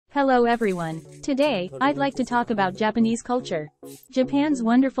Hello everyone. Today, I'd like to talk about Japanese culture. Japan's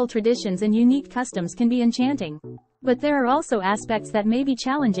wonderful traditions and unique customs can be enchanting. But there are also aspects that may be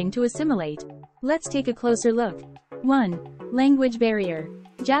challenging to assimilate. Let's take a closer look. 1. Language barrier.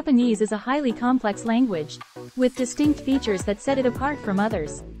 Japanese is a highly complex language, with distinct features that set it apart from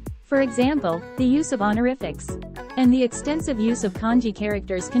others. For example, the use of honorifics and the extensive use of kanji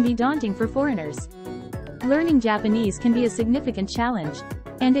characters can be daunting for foreigners. Learning Japanese can be a significant challenge,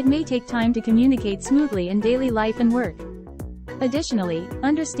 and it may take time to communicate smoothly in daily life and work. Additionally,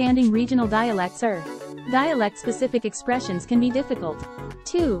 understanding regional dialects or dialect-specific expressions can be difficult.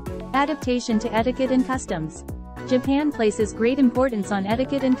 2. Adaptation to etiquette and customs. Japan places great importance on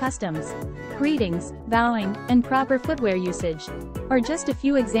etiquette and customs. Greetings, bowing, and proper footwear usage are just a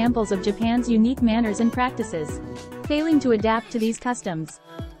few examples of Japan's unique manners and practices. Failing to adapt to these customs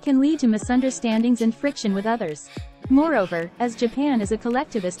can lead to misunderstandings and friction with others. Moreover, as Japan is a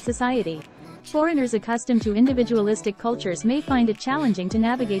collectivist society, foreigners accustomed to individualistic cultures may find it challenging to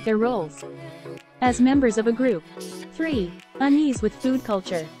navigate their roles as members of a group. 3. Unease with food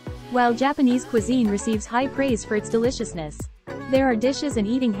culture. While Japanese cuisine receives high praise for its deliciousness, there are dishes and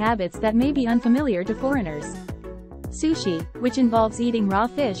eating habits that may be unfamiliar to foreigners. Sushi, which involves eating raw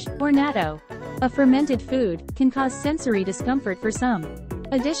fish, or natto, a fermented food, can cause sensory discomfort for some.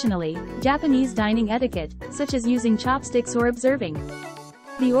 Additionally, Japanese dining etiquette, such as using chopsticks or observing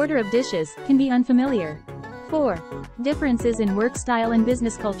the order of dishes, can be unfamiliar. 4. Differences in work style and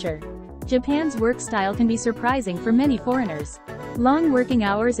business culture. Japan's work style can be surprising for many foreigners. Long working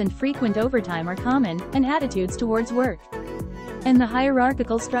hours and frequent overtime are common, and attitudes towards work and the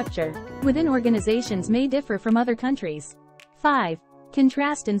hierarchical structure within organizations may differ from other countries. 5.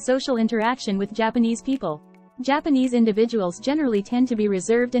 Contrast in social interaction with Japanese people. Japanese individuals generally tend to be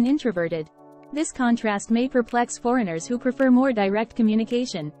reserved and introverted. This contrast may perplex foreigners who prefer more direct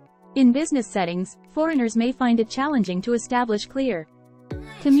communication. In business settings, foreigners may find it challenging to establish clear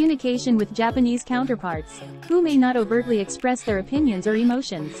communication with Japanese counterparts, who may not overtly express their opinions or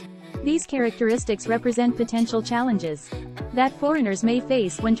emotions. These characteristics represent potential challenges that foreigners may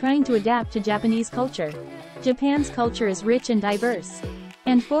face when trying to adapt to Japanese culture. Japan's culture is rich and diverse,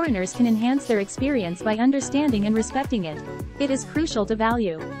 and foreigners can enhance their experience by understanding and respecting it. It is crucial to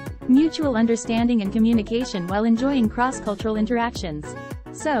value mutual understanding and communication while enjoying cross-cultural interactions.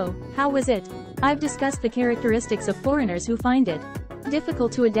 So, how was it? I've discussed the characteristics of foreigners who find it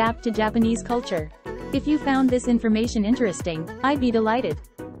difficult to adapt to Japanese culture. If you found this information interesting, I'd be delighted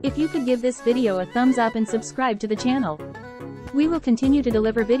if you could give this video a thumbs up and subscribe to the channel. We will continue to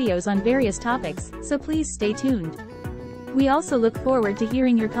deliver videos on various topics, so please stay tuned. We also look forward to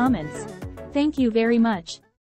hearing your comments. Thank you very much.